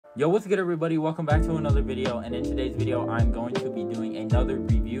Yo, what's good everybody? Welcome back to another video, and in today's video I'm going to be doing another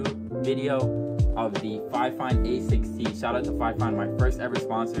review video of the FIFINE A6T. Shout out to FIFINE, my first ever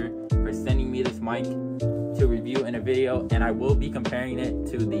sponsor, for sending me this mic to review in a video, and I will be comparing it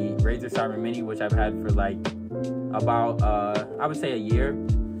to the Razer Cyber Mini, which I've had for like about I would say a year.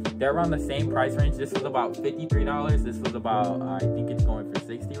 They're around the same price range. This was about $53. This was about I think it's going for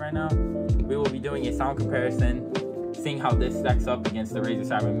 $60 right now. We will be doing a sound comparison, seeing how this stacks up against the Razer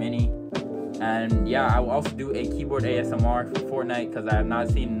Cyber Mini. And yeah, I will also do a keyboard ASMR for Fortnite because I have not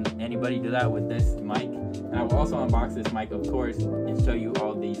seen anybody do that with this mic. And I will also unbox this mic, of course, and show you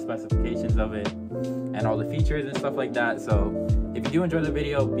all the specifications of it and all the features and stuff like that. So if you do enjoy the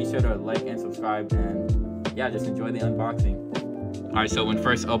video, be sure to like and subscribe, and yeah, just enjoy the unboxing. Alright, so when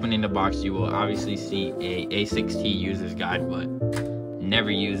first opening the box, you will obviously see a A6T user's guide, but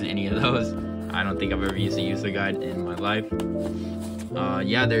never use any of those. I don't think I've ever used a user guide in my life.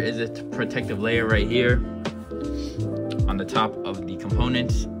 Yeah, there is a protective layer right here on the top of the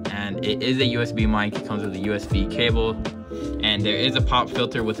components, and it is a USB mic. It comes with a USB cable, and there is a pop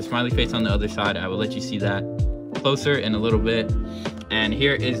filter with a smiley face on the other side. I will let you see that closer in a little bit. And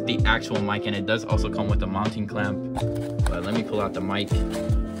here is the actual mic, and it does also come with a mounting clamp. But let me pull out the mic.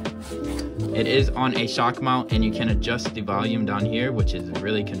 It is on a shock mount, and you can adjust the volume down here, which is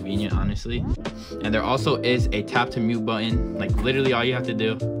really convenient, honestly. And there also is a tap to mute button. Like literally all you have to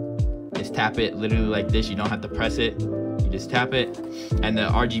do is tap it literally like this. You don't have to press it, you just tap it, and the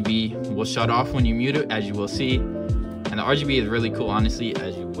RGB will shut off when you mute it, as you will see. And the RGB is really cool, honestly,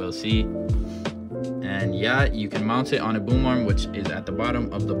 as you will see. And yeah, you can mount it on a boom arm, which is at the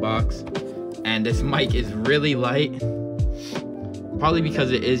bottom of the box. And this mic is really light, probably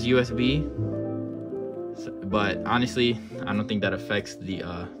because it is USB, but honestly I don't think that affects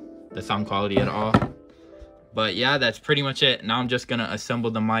the sound quality at all. But yeah, that's pretty much it. Now I'm just gonna assemble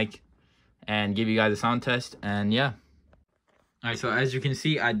the mic and give you guys a sound test, and yeah. Alright, so as you can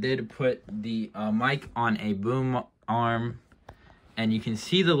see, I did put the mic on a boom arm, and you can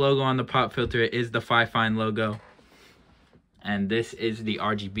see the logo on the pop filter. It is the FIFINE logo, and this is the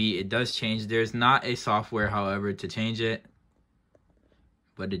RGB. It does change. There's not a software, however, to change it,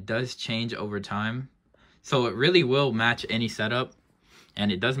 but it does change over time, so it really will match any setup,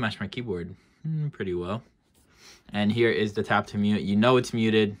 and it does match my keyboard pretty well. And here is the tap to mute. You know it's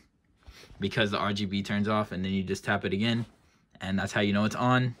muted because the RGB turns off, and then you just tap it again, and that's how you know it's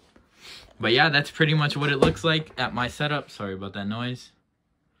on. But yeah, that's pretty much what it looks like at my setup. Sorry about that noise.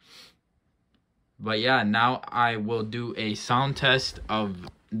 But yeah, now I will do a sound test of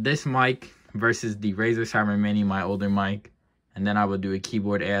this mic versus the Razer Cyber Mini, my older mic. And then I will do a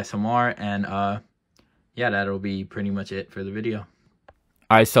keyboard ASMR, and yeah, that'll be pretty much it for the video.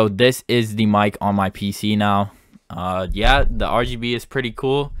 Alright, so this is the mic on my PC now. Yeah, the RGB is pretty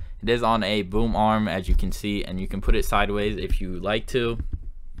cool. It is on a boom arm, as you can see, and you can put it sideways if you like to,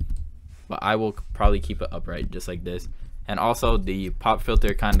 but I will probably keep it upright just like this. And also the pop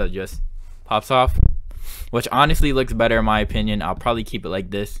filter kind of just pops off, which honestly looks better in my opinion. I'll probably keep it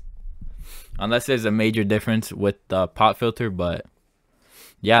like this unless there's a major difference with the pop filter. But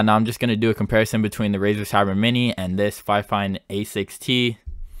yeah, now I'm just gonna do a comparison between the Razer Cyber Mini and this FIFINE A6T,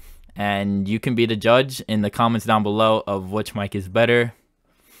 and you can be the judge in the comments down below of which mic is better.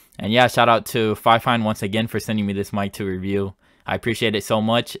 And yeah, shout out to FIFINE once again for sending me this mic to review. I appreciate it so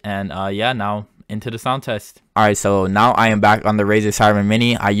much. And yeah, now into the sound test. Alright, so now I am back on the Razer Cyber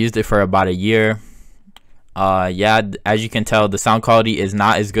Mini. I used it for about a year. Yeah, as you can tell, the sound quality is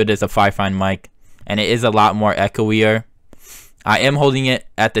not as good as a FIFINE mic, and it is a lot more echoier. I am holding it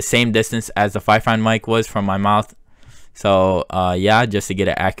at the same distance as the FIFINE mic was from my mouth, so yeah, just to get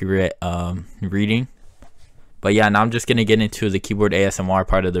an accurate reading. But yeah, now I'm just gonna get into the keyboard ASMR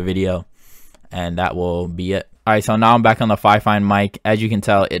part of the video, and that will be it. Alright, so now I'm back on the FIFINE mic. As you can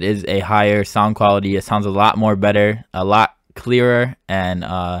tell, it is a higher sound quality. It sounds a lot more better, a lot clearer, and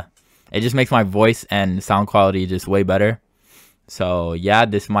it just makes my voice and sound quality just way better. So yeah,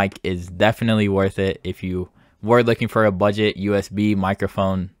 this mic is definitely worth it if you were looking for a budget USB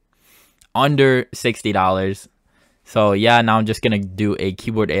microphone under $60. So yeah, now I'm just gonna do a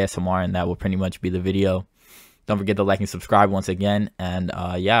keyboard ASMR, and that will pretty much be the video. Don't forget to like and subscribe once again, and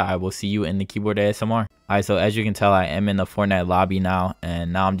yeah, I will see you in the keyboard ASMR. Alright, so as you can tell, I am in the Fortnite lobby now,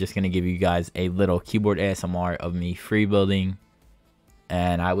 and now I'm just gonna give you guys a little keyboard ASMR of me free building,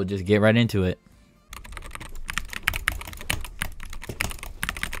 and I will just get right into it.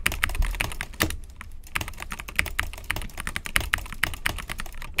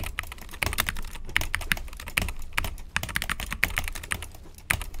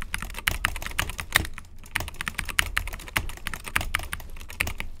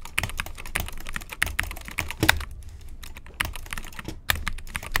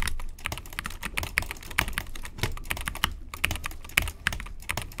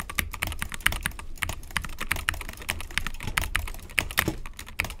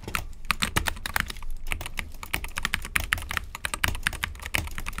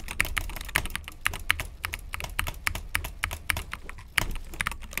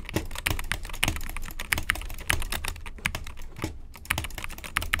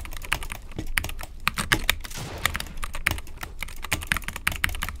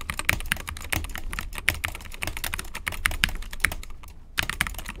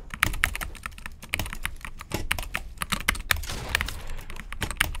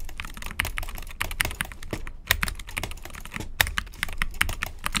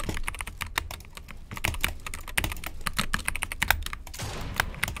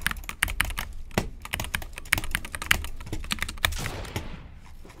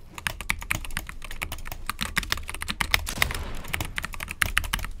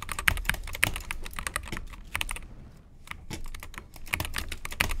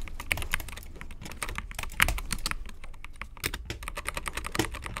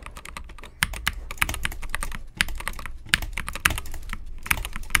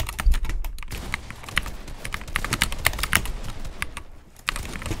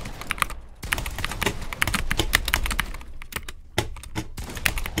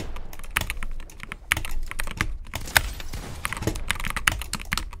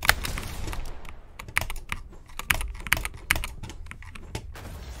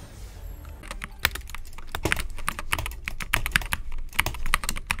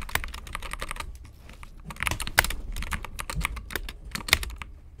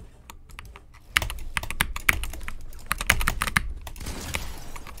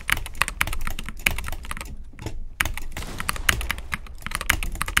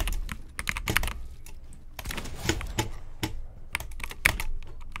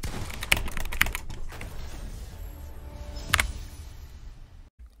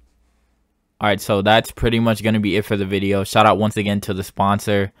 Alright, so that's pretty much going to be it for the video. Shout out once again to the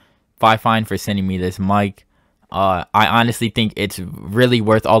sponsor, FIFINE, for sending me this mic. I honestly think it's really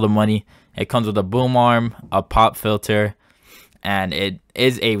worth all the money. It comes with a boom arm, a pop filter, and it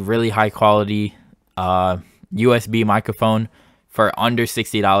is a really high quality USB microphone for under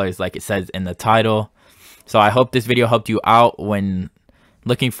 $60, like it says in the title. So I hope this video helped you out when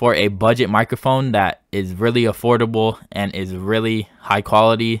looking for a budget microphone that is really affordable and is really high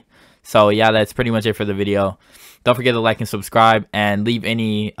quality. So yeah, that's pretty much it for the video. Don't forget to like and subscribe, and leave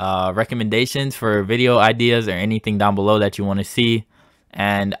any recommendations for video ideas or anything down below that you want to see.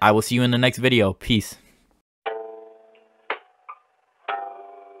 And I will see you in the next video. Peace.